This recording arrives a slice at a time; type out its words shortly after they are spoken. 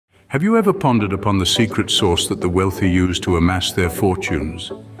Have you ever pondered upon the secret sauce that the wealthy use to amass their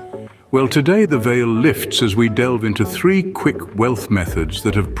fortunes? Well, today the veil lifts as we delve into three quick wealth methods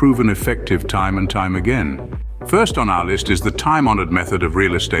that have proven effective time and time again. First on our list is the time-honored method of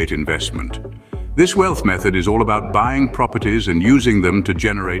real estate investment. This wealth method is all about buying properties and using them to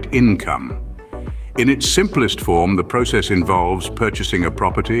generate income. In its simplest form, the process involves purchasing a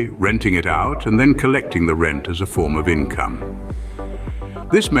property, renting it out, and then collecting the rent as a form of income.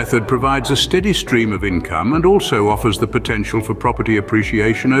 This method provides a steady stream of income and also offers the potential for property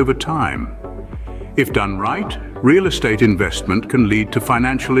appreciation over time. If done right, real estate investment can lead to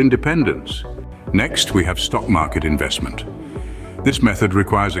financial independence. Next, we have stock market investment. This method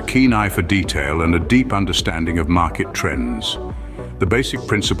requires a keen eye for detail and a deep understanding of market trends. The basic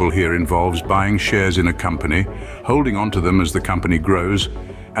principle here involves buying shares in a company, holding onto them as the company grows,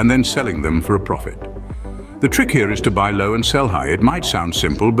 and then selling them for a profit. The trick here is to buy low and sell high. It might sound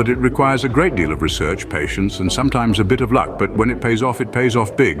simple, but it requires a great deal of research, patience, and sometimes a bit of luck, but when it pays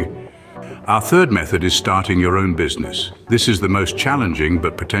off big. Our third method is starting your own business. This is the most challenging,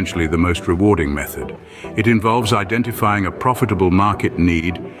 but potentially the most rewarding method. It involves identifying a profitable market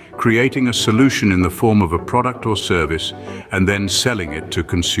need, creating a solution in the form of a product or service, and then selling it to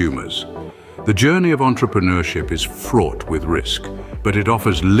consumers. The journey of entrepreneurship is fraught with risk, but it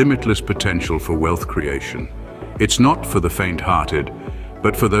offers limitless potential for wealth creation. It's not for the faint-hearted,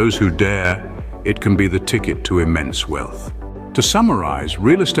 but for those who dare, it can be the ticket to immense wealth. To summarize,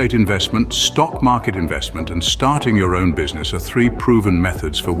 real estate investment, stock market investment, and starting your own business are three proven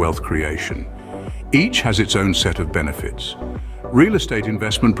methods for wealth creation. Each has its own set of benefits. Real estate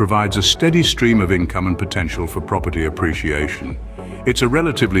investment provides a steady stream of income and potential for property appreciation. It's a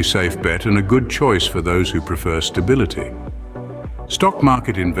relatively safe bet and a good choice for those who prefer stability. Stock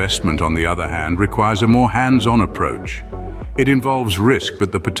market investment, on the other hand, requires a more hands-on approach. It involves risk,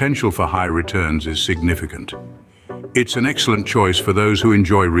 but the potential for high returns is significant. It's an excellent choice for those who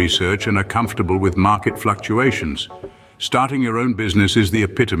enjoy research and are comfortable with market fluctuations. Starting your own business is the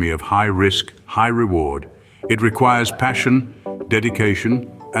epitome of high risk, high reward. It requires passion,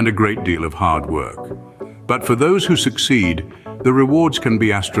 dedication, and a great deal of hard work. But for those who succeed, the rewards can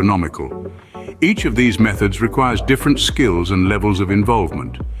be astronomical. Each of these methods requires different skills and levels of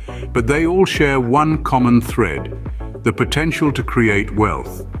involvement, but they all share one common thread: the potential to create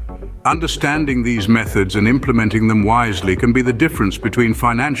wealth. Understanding these methods and implementing them wisely can be the difference between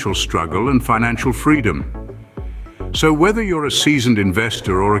financial struggle and financial freedom. So whether you're a seasoned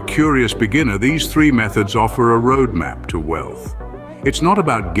investor or a curious beginner, these three methods offer a roadmap to wealth. It's not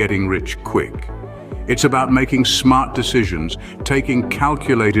about getting rich quick. It's about making smart decisions, taking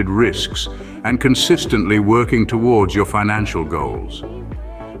calculated risks, and consistently working towards your financial goals.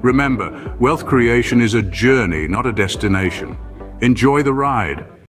 Remember, wealth creation is a journey, not a destination. Enjoy the ride.